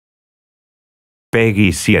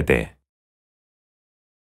Peggy 7.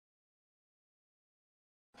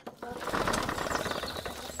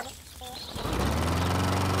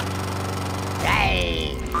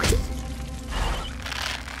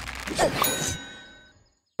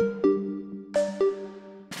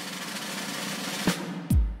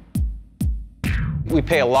 We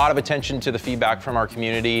pay a lot of attention to the feedback from our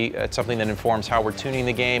community. It's something that informs how we're tuning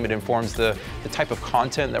the game. It informs the type of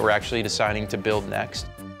content that we're actually deciding to build next.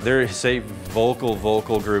 There's a vocal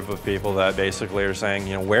group of people that basically are saying,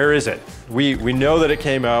 you know, where is it? We know that it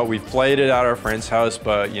came out, we've played it at our friend's house,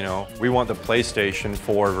 but, you know, we want the PlayStation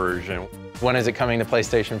 4 version. When is it coming to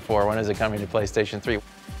PlayStation 4? When is it coming to PlayStation 3?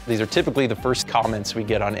 These are typically the first comments we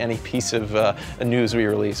get on any piece of news we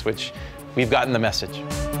release, which we've gotten the message.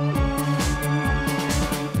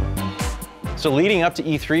 So leading up to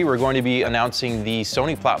E3, we're going to be announcing the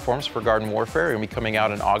Sony platforms for Garden Warfare. It'll be coming out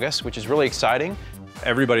in August, which is really exciting.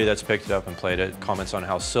 Everybody that's picked it up and played it comments on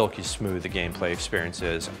how silky smooth the gameplay experience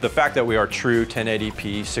is. The fact that we are true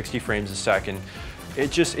 1080p, 60 frames a second,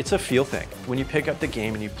 it's a feel thing. When you pick up the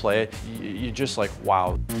game and you play it, you're just like,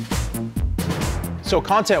 wow. So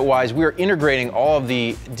content-wise, we're integrating all of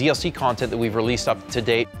the DLC content that we've released up to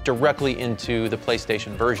date directly into the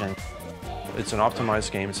PlayStation version. It's an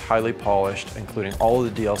optimized game, it's highly polished, including all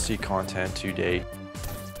of the DLC content to date.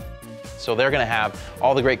 So they're going to have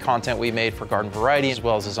all the great content we made for Garden Variety, as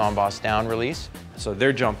well as the Zomboss Down release. So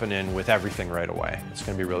they're jumping in with everything right away. It's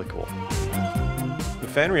going to be really cool. The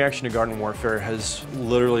fan reaction to Garden Warfare has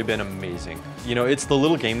literally been amazing. You know, it's the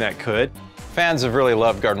little game that could. Fans have really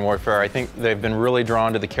loved Garden Warfare. I think they've been really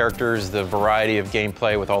drawn to the characters, the variety of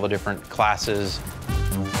gameplay with all the different classes.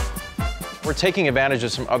 We're taking advantage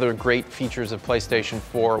of some other great features of PlayStation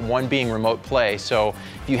 4, one being remote play. So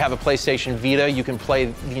if you have a PlayStation Vita, you can play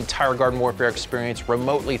the entire Garden Warfare experience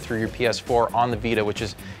remotely through your PS4 on the Vita, which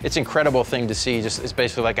is, it's an incredible thing to see. It's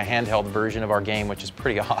basically like a handheld version of our game, which is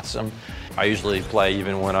pretty awesome. I usually play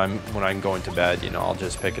even when I'm going to bed, you know, I'll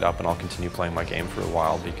just pick it up and I'll continue playing my game for a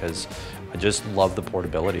while because I just love the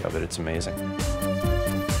portability of it. It's amazing.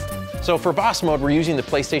 So for boss mode, we're using the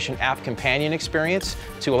PlayStation app companion experience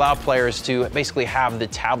to allow players to basically have the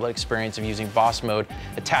tablet experience of using boss mode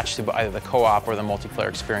attached to either the co-op or the multiplayer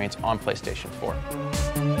experience on PlayStation 4.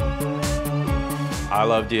 I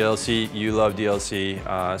love DLC, you love DLC,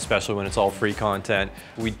 especially when it's all free content.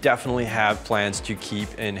 We definitely have plans to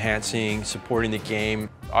keep enhancing, supporting the game.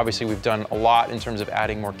 Obviously, we've done a lot in terms of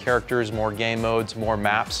adding more characters, more game modes, more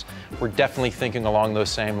maps. We're definitely thinking along those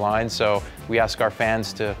same lines, so we ask our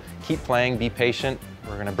fans to keep playing, be patient.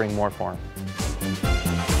 We're going to bring more for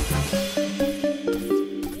them.